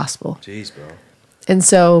preach the gospel. Jeez, bro. And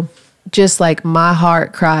so just like my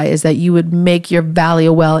heart cry is that you would make your valley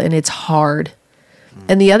a well, and it's hard.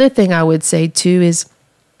 And the other thing I would say too is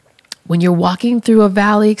when you're walking through a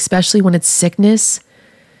valley, especially when it's sickness,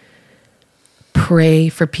 pray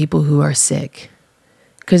for people who are sick.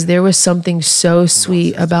 Because there was something so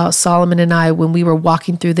sweet about Solomon and I when we were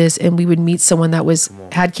walking through this, and we would meet someone that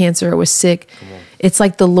had cancer or was sick. It's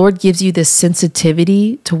like the Lord gives you this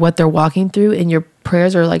sensitivity to what they're walking through, and your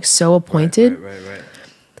prayers are like so appointed. Right.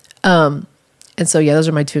 And so, yeah, those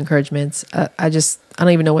are my two encouragements. I don't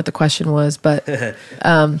even know what the question was, but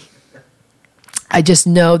I just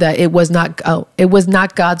know that it was not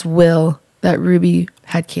God's will that Ruby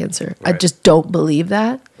had cancer. Right. I just don't believe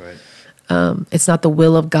that. Right. It's not the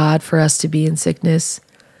will of God for us to be in sickness,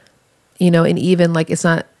 and even like, it's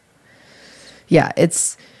not,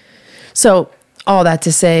 it's, so all that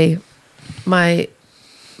to say, my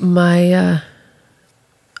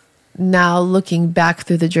now looking back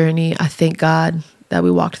through the journey, I thank God that we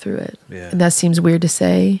walked through it. Yeah. And that seems weird to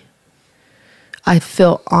say. I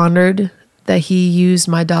feel honored that he used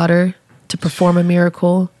my daughter to perform a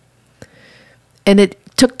miracle. And it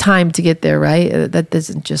took time to get there, right? That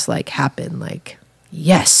doesn't just like happen. Like,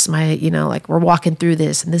 yes, like we're walking through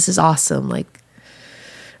this and this is awesome. Like,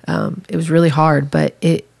 it was really hard, but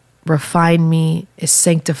it refined me. It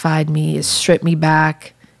sanctified me. It stripped me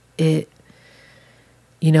back. It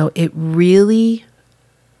really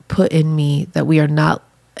put in me that we are not,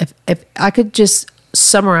 if I could just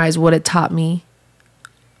summarize what it taught me,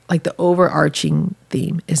 like the overarching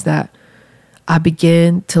theme is that I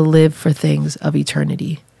begin to live for things of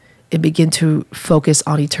eternity and begin to focus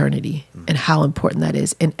on eternity and how important that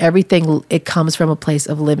is. And everything, it comes from a place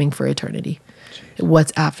of living for eternity. Jeez.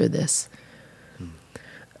 What's after this?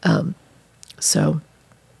 So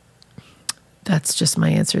that's just my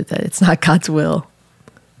answer, that it's not God's will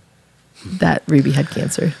that Ruby had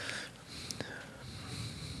cancer.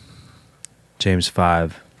 James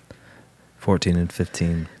 5:14 and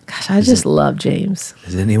 15. Gosh, I just love James.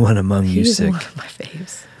 Is anyone among you sick? One of my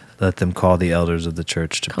faves. Let them call the elders of the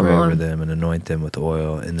church to pray over them and anoint them with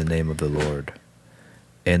oil in the name of the Lord.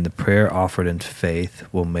 And the prayer offered in faith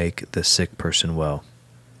will make the sick person well.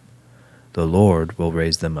 The Lord will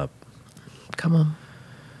raise them up. Come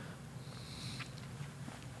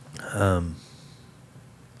on.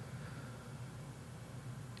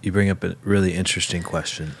 You bring up a really interesting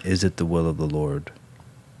question. Is it the will of the Lord?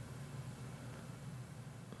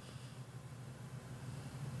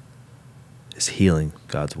 Is healing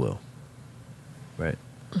God's will? Right?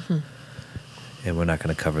 Mm-hmm. And we're not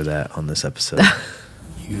going to cover that on this episode.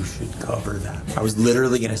 You should cover that. I was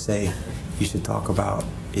literally going to say, you should talk about,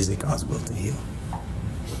 is it God's will to heal?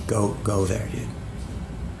 Go there, dude.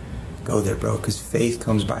 Go there, bro, because faith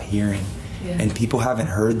comes by hearing. Yeah. And people haven't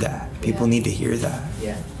heard that. People need to hear that.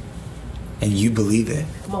 Yeah. And you believe it.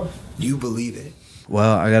 Come on. You believe it.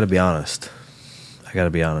 Well, I got to be honest.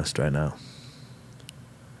 Right now.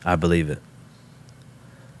 I believe it.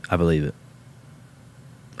 I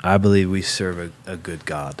believe we serve a good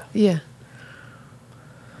God. Yeah.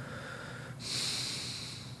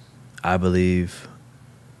 I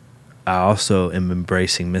also am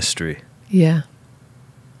embracing mystery. Yeah.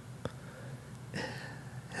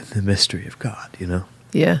 And the mystery of God,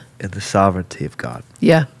 Yeah. And the sovereignty of God.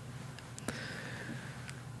 Yeah.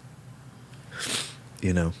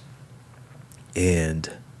 And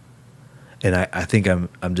I think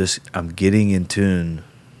I'm getting in tune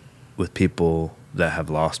with people that have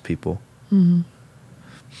lost people. Mm-hmm.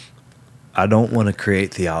 I don't want to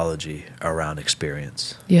create theology around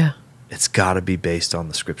experience. Yeah. It's got to be based on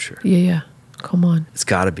the scripture. Yeah. Come on. It's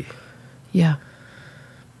got to be. Yeah.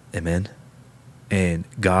 Amen. And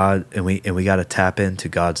God, and we got to tap into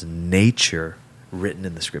God's nature written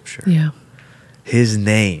in the scripture. Yeah. His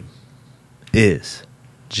name is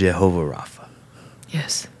Jehovah Rapha.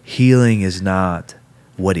 Yes. Healing is not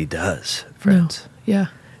what he does, friends. No. Yeah.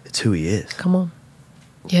 It's who he is. Come on.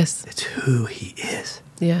 Yes. It's who he is.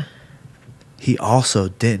 Yeah. He also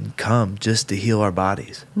didn't come just to heal our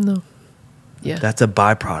bodies. No. Yeah. That's a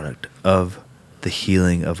byproduct of the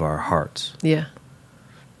healing of our hearts. Yeah.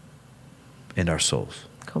 And our souls.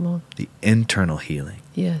 Come on. The internal healing.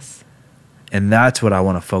 Yes. And that's what I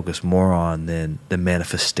want to focus more on than the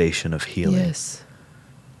manifestation of healing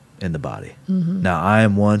in the body. Now, I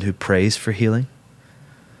am one who prays for healing.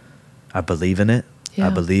 I believe in it. I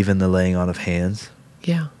believe in the laying on of hands.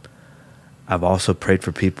 Yeah. I've also prayed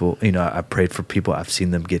for people, I prayed for people, I've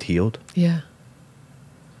seen them get healed. Yeah.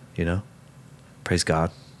 Praise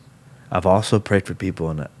God. I've also prayed for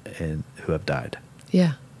people who have died.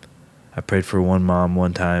 Yeah. I prayed for one mom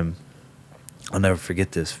one time. I'll never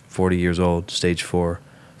forget this. 40 years old, stage 4,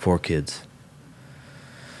 4 kids,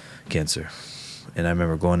 cancer. And I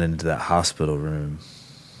remember going into that hospital room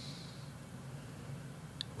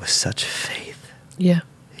with such faith. Yeah.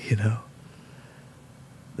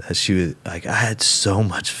 That she was like, I had so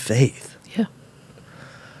much faith. Yeah.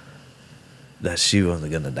 That she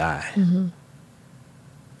wasn't going to die.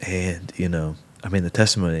 And, the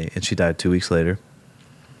testimony, and she died 2 weeks later.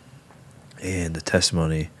 And the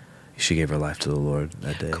testimony, she gave her life to the Lord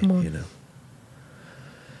that day,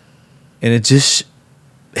 And it just,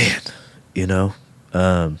 so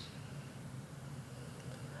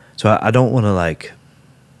I don't want to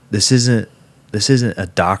this isn't a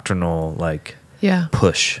doctrinal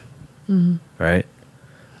push, right?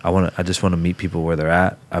 I just want to meet people where they're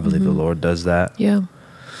at. I believe the Lord does that. Yeah.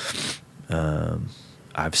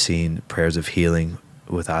 I've seen prayers of healing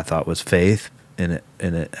with I thought was faith, and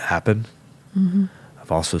it happened.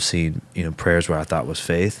 I've also seen prayers where I thought was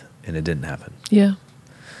faith, and it didn't happen. Yeah.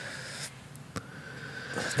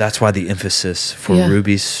 That's why the emphasis for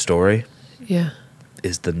Ruby's story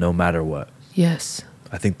is the no matter what. Yes.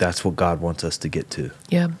 I think that's what God wants us to get to.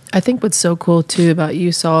 Yeah. I think what's so cool too about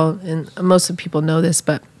you, Saul, and most of the people know this,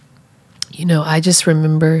 but I just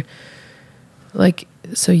remember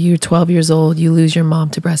so you're 12 years old, you lose your mom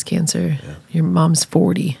to breast cancer. Yeah. Your mom's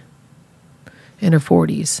 40, in her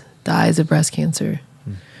 40s, dies of breast cancer.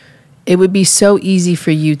 It would be so easy for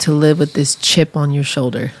you to live with this chip on your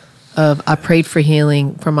shoulder of I prayed for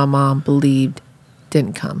healing for my mom, believed,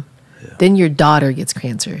 didn't come. Yeah. Then your daughter gets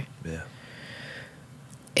cancer. Yeah.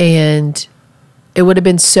 And it would have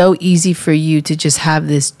been so easy for you to just have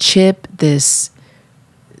this chip, this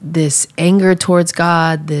anger towards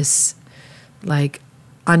God, this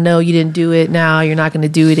I know you didn't do it now, you're not going to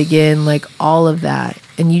do it again, all of that.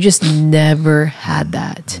 And you just never had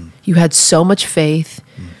that. You had so much faith.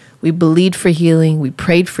 We believed for healing. We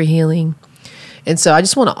prayed for healing. And so I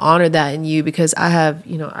just want to honor that in you because I have,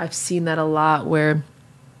 I've seen that a lot where,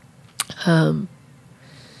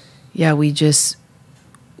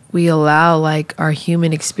 we allow our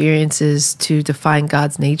human experiences to define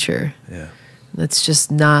God's nature. Yeah. That's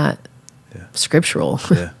just not scriptural.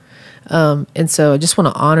 Yeah. And so I just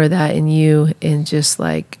want to honor that in you and just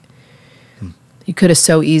you could have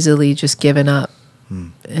so easily just given up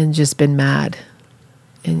and just been mad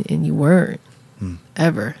and you weren't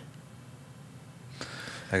ever.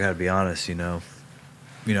 I gotta be honest, I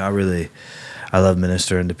love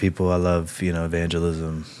ministering to people. I love,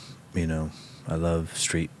 evangelism, I love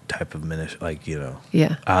street type of ministry,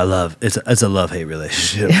 Yeah. I love, it's a love-hate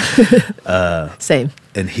relationship. Same.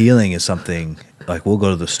 And healing is something, we'll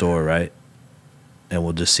go to the store, right? And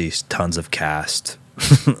we'll just see tons of cast,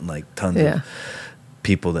 tons of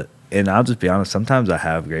people and I'll just be honest, sometimes I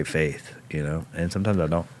have great faith, and sometimes I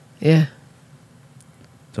don't. Yeah.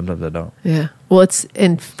 Sometimes I don't. Yeah. Well,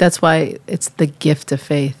 that's why it's the gift of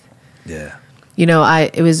faith. Yeah.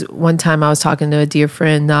 It was one time I was talking to a dear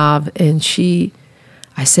friend, Nav, and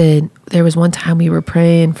I said, there was one time we were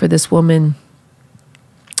praying for this woman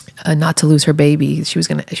not to lose her baby. She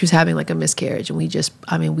was having a miscarriage, and we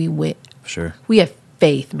went. Sure. We had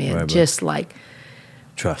faith, man. Right, just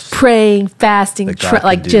trust, praying, fasting,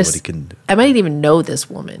 I didn't even know this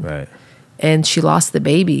woman. Right. And she lost the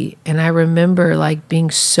baby, and I remember being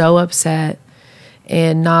so upset.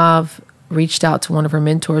 And Nav reached out to one of her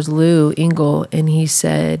mentors, Lou Engel, and he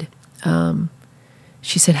said,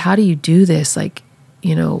 she said, how do you do this? It's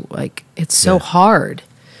so hard.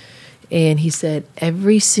 And he said,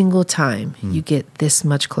 every single time you get this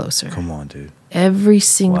much closer. Come on, dude. Every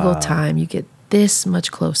single time you get this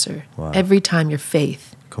much closer. Wow. Every time your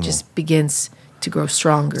faith begins to grow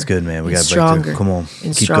stronger. It's good, man. We got stronger. Come on.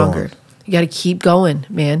 And keep stronger. Going. You got to keep going,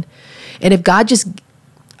 man. And if God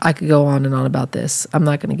I could go on and on about this. I'm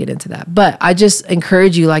not going to get into that. But I just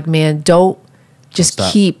encourage you, man, don't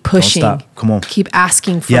keep pushing. Don't stop. Come on. Keep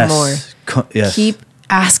asking for more. Yes. Keep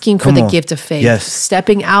asking for the gift of faith. Yes.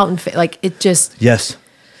 Stepping out in faith. It just. Yes.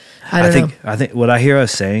 I think what I hear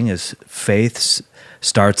us saying is faith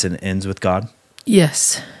starts and ends with God.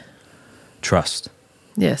 Yes. Trust.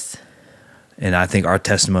 Yes. And I think our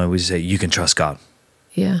testimony, we say, you can trust God.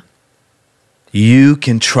 Yeah. You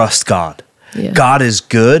can trust God. Yeah. God is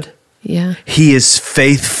good. Yeah. He is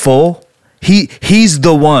faithful. He's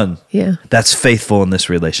the one that's faithful in this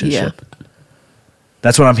relationship. Yeah.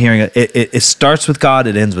 That's what I'm hearing. It starts with God,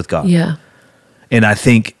 it ends with God. Yeah. And I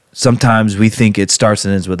think sometimes we think it starts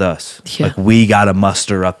and ends with us. Yeah. Like we got to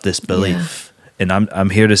muster up this belief. Yeah. And I'm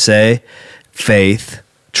here to say faith,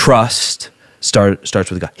 trust starts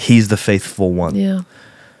with God. He's the faithful one. Yeah.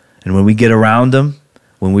 And when we get around him,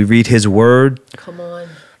 when we read his word, come on,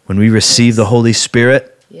 when we receive the Holy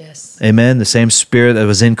Spirit, yes, amen, the same Spirit that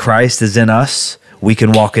was in Christ is in us, we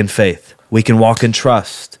can walk in faith. We can walk in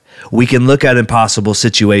trust. We can look at impossible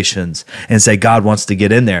situations and say, God wants to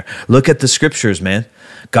get in there. Look at the scriptures, man.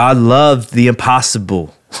 God loved the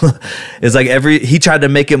impossible. It's like he tried to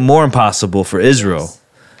make it more impossible for Israel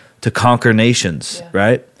to conquer nations,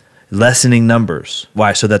 right? Lessening numbers.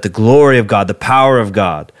 Why? So that the glory of God, the power of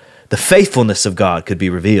God, the faithfulness of God could be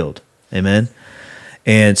revealed. Amen.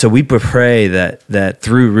 And so we pray that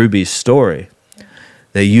through Ruby's story,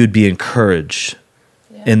 that you'd be encouraged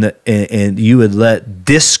and you would let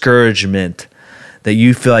discouragement, that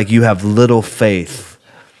you feel like you have little faith.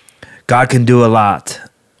 God can do a lot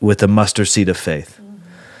with a mustard seed of faith.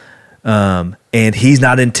 And he's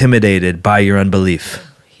not intimidated by your unbelief.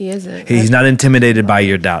 He isn't. He's not intimidated by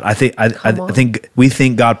your doubt. I think we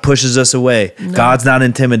think God pushes us away. No. God's not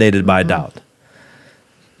intimidated by doubt.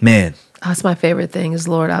 Man. That's my favorite thing is,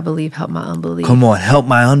 Lord, I believe, help my unbelief. Come on, help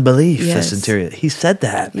my unbelief, the centurion. He said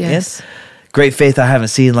that, man. Great faith I haven't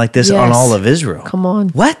seen like this on all of Israel. Come on.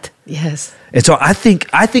 What? Yes. And so I think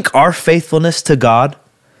our faithfulness to God,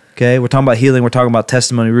 okay, we're talking about healing, we're talking about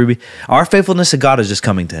testimony, Ruby. Our faithfulness to God is just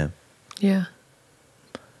coming to him. Yeah.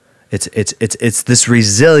 It's this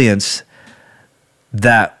resilience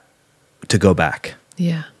that to go back.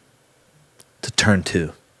 Yeah. To turn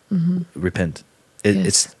to. Repent.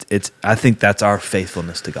 I think that's our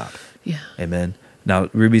faithfulness to God. Yeah. Amen.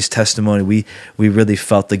 Now, Ruby's testimony, we really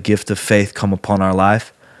felt the gift of faith come upon our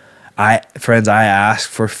life. Friends, I ask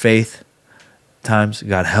for faith times.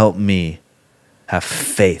 God, help me have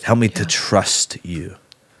faith. Help me to trust you.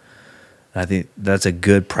 I think that's a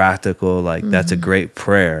good practical, that's a great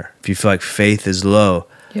prayer. If you feel like faith is low,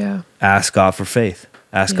 ask God for faith.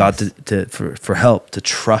 Ask God for help, to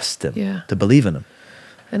trust him, to believe in him.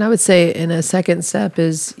 And I would say in a second step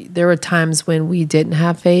is there were times when we didn't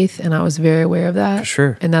have faith, and I was very aware of that. For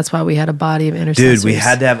sure. And that's why we had a body of intercessors. Dude, we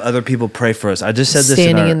had to have other people pray for us. I just said this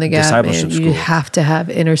standing in the our gap, discipleship man. school. You have to have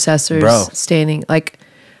intercessors standing. Like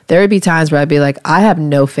there would be times where I'd be like, I have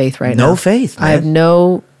no faith right now. No faith, man. I have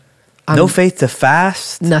no faith to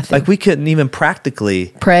fast. Nothing. Like we couldn't even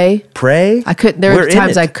practically pray. I couldn't. There were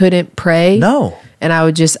times I couldn't pray. No. And I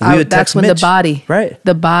would that's when Mitch.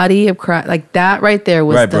 The body of Christ, like that right there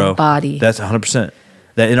was the body. That's 100%.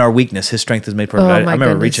 That in our weakness, his strength is made perfect. I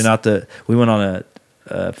remember reaching out we went on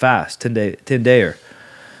a fast, 10-dayer.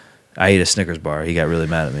 I ate a Snickers bar. He got really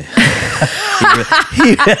mad at me.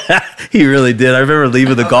 he really did. I remember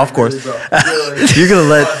leaving the golf course. You're going to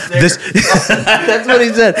let this. That's what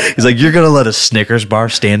he said. He's like, you're going to let a Snickers bar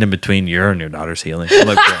stand in between your and your daughter's healing. I'm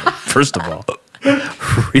like, bro, first of all,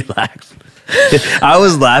 relax. I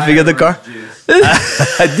was laughing at the car.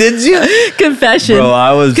 Did you? Confession. Bro,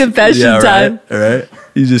 I was. Confession time. Right?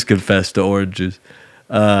 You just confessed to orange juice.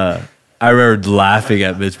 I remember laughing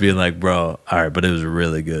at Mitch being like, bro, all right, but it was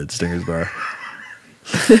really good, Snickers bar.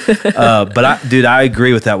 But I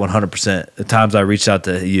agree with that 100%. The times I reached out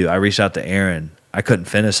to you, I reached out to Aaron. I couldn't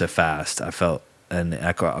finish it fast. I felt, and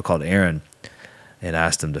I called Aaron and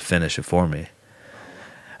asked him to finish it for me.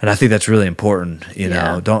 And I think that's really important. You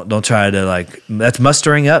know, don't try to that's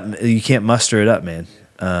mustering up. You can't muster it up, man.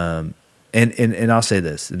 And I'll say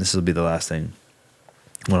this, and this will be the last thing,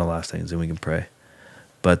 one of the last things, and we can pray.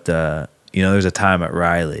 But there's a time at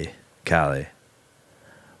Riley, Cali,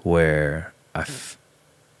 where I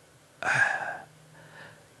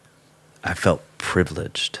felt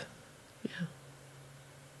privileged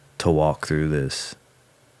to walk through this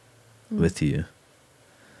with you.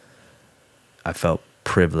 I felt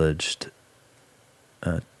privileged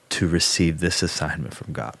to receive this assignment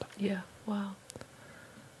from God. Yeah. Wow.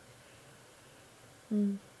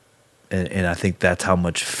 And I think that's how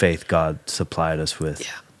much faith God supplied us with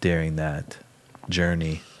during that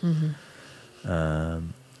journey. Where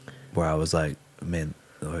I was like, man,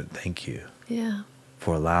 Lord, thank you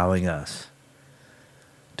for allowing us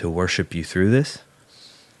to worship you through this,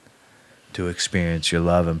 to experience your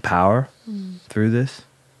love and power through this.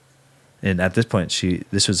 And at this point,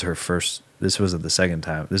 this wasn't the second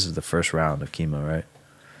time. This is the first round of chemo, right?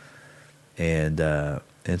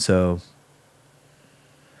 And so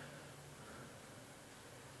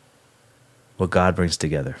what God brings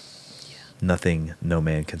together, nothing, no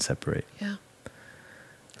man can separate. Yeah.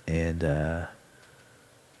 And I'm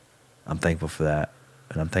thankful for that.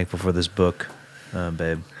 And I'm thankful for this book,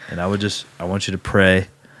 babe. And I want you to pray.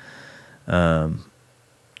 Promo-y.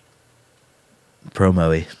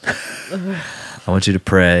 I want you to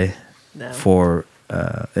pray for,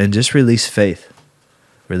 and just release faith.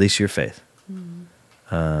 Release your faith.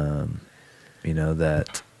 You know,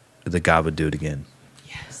 that God would do it again.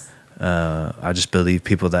 Yes. I just believe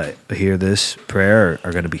people that hear this prayer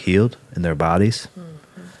are going to be healed in their bodies.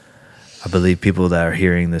 I believe people that are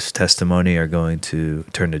hearing this testimony are going to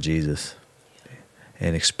turn to Jesus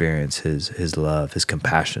and experience his love, his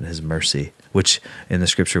compassion, his mercy, which in the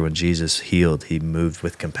scripture, when Jesus healed, he moved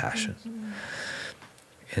with compassion.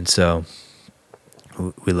 And so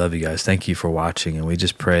we love you guys. Thank you for watching. And we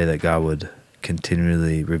just pray that God would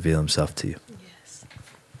continually reveal himself to you. Yes.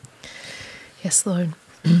 Yes, Lord.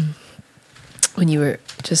 When you were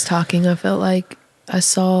just talking, I felt like I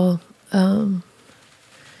saw, I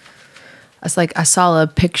saw a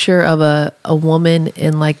picture of a woman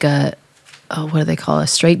in like what do they call it? A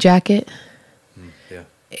straitjacket. Yeah.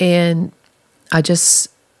 And I just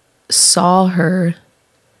saw her.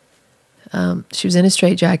 She was in a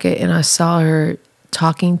straitjacket, and I saw her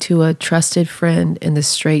talking to a trusted friend, and the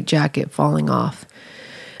straitjacket falling off.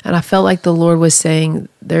 And I felt like the Lord was saying,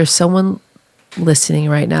 "There's someone listening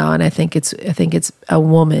right now, and I think it's a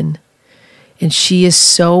woman, and she is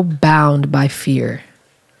so bound by fear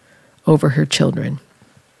over her children."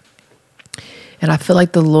 And I feel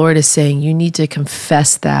like the Lord is saying, you need to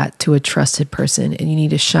confess that to a trusted person, and you need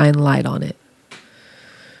to shine light on it.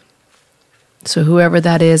 So whoever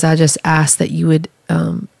that is, I just ask that you would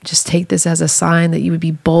just take this as a sign, that you would be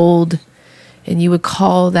bold, and you would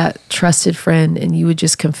call that trusted friend, and you would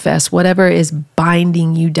just confess whatever is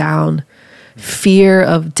binding you down. Fear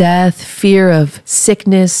of death, fear of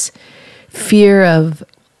sickness, fear of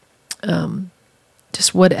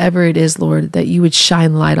just whatever it is, Lord, that you would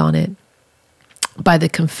shine light on it by the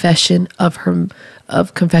confession of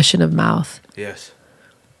confession of mouth. Yes.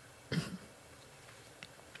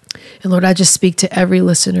 And Lord, I just speak to every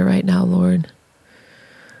listener right now, Lord.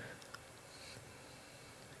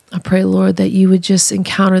 I pray, Lord, that you would just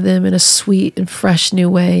encounter them in a sweet and fresh new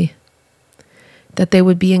way, that they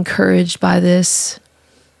would be encouraged by this,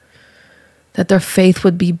 that their faith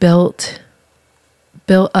would be built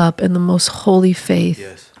up in the most holy faith.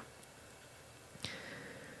 Yes.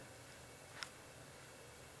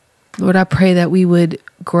 Lord, I pray that we would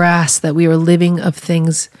grasp that we are living of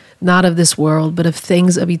things not of this world, but of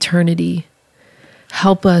things of eternity.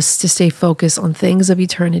 Help us to stay focused on things of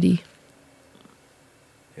eternity.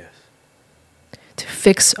 Yes. To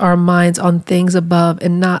fix our minds on things above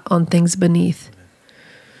and not on things beneath. Amen.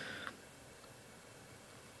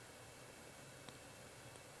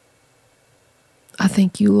 I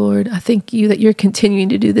thank you, Lord. I thank you that you're continuing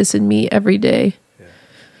to do this in me every day. Yeah.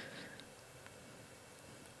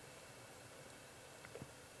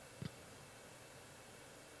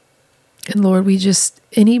 And Lord,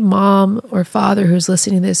 any mom or father who's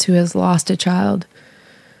listening to this who has lost a child,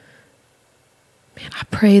 man, I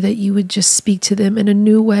pray that you would just speak to them in a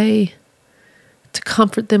new way to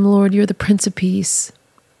comfort them, Lord. You're the Prince of Peace.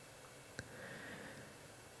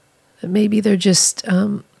 That maybe they're just,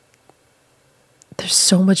 there's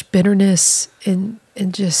so much bitterness and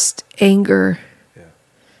just anger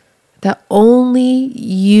that only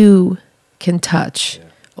you can touch. Yeah.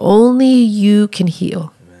 Only you can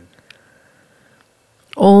heal. Amen.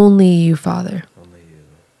 Only you, Father. Only you.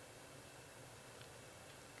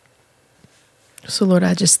 So, Lord,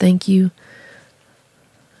 I just thank you.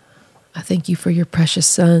 I thank you for your precious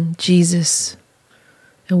Son, Jesus,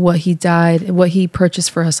 and what he died and what he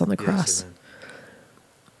purchased for us on the cross. Amen.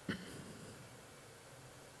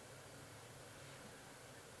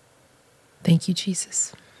 Thank you,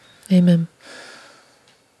 Jesus. Amen.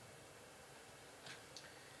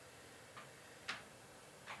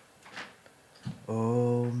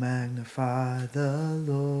 Oh, magnify the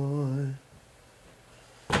Lord,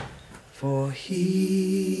 for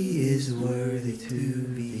he is worthy to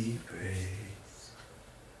be praised.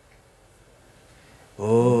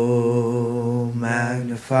 Oh,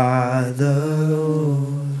 magnify the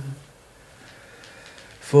Lord,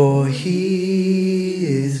 for he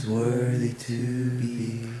is worthy to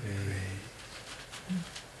be praised.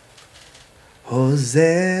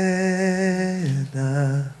 Hosanna,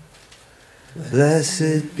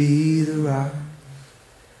 blessed be the rock,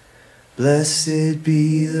 blessed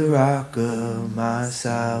be the rock of my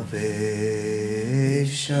salvation.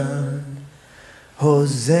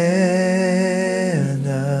 Hosanna,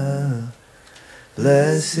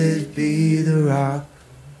 blessed be the rock,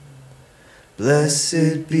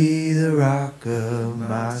 Blessed be the rock of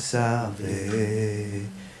my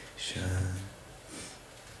salvation.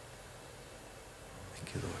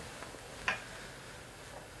 Thank you, Lord.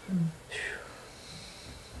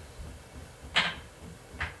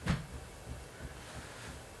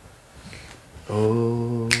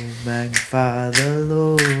 Oh, magnify the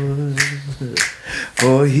Lord,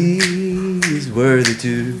 for he is worthy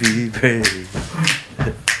to be praised.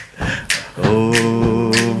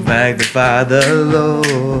 Oh, magnify the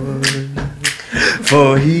Lord,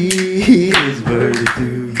 for he is worthy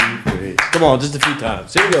to be praised. Come on, just a few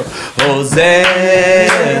times. Here we go. Hosanna,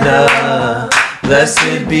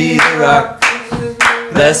 blessed be the rock.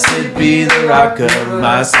 Blessed be the rock of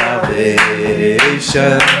my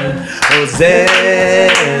salvation.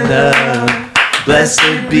 Hosanna,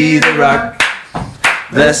 blessed be the rock.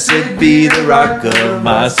 Blessed be the rock of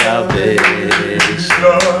my salvation.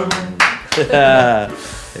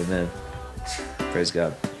 Amen. Praise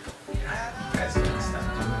God.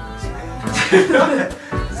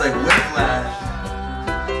 It's like whiplash.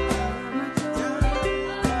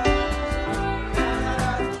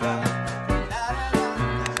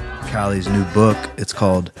 Kylie's new book. It's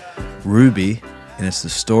called Ruby, and it's the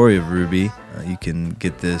story of Ruby. You can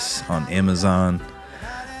get this on Amazon.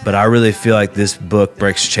 But I really feel like this book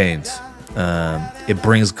breaks chains. It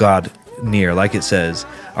brings God near, like it says,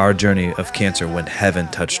 our journey of cancer when heaven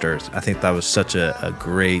touched earth. I think that was such a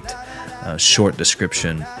great short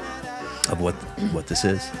description of what this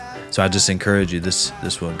is. So I just encourage you. This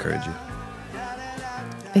will encourage you.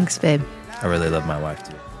 Thanks, babe. I really love my wife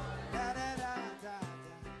too.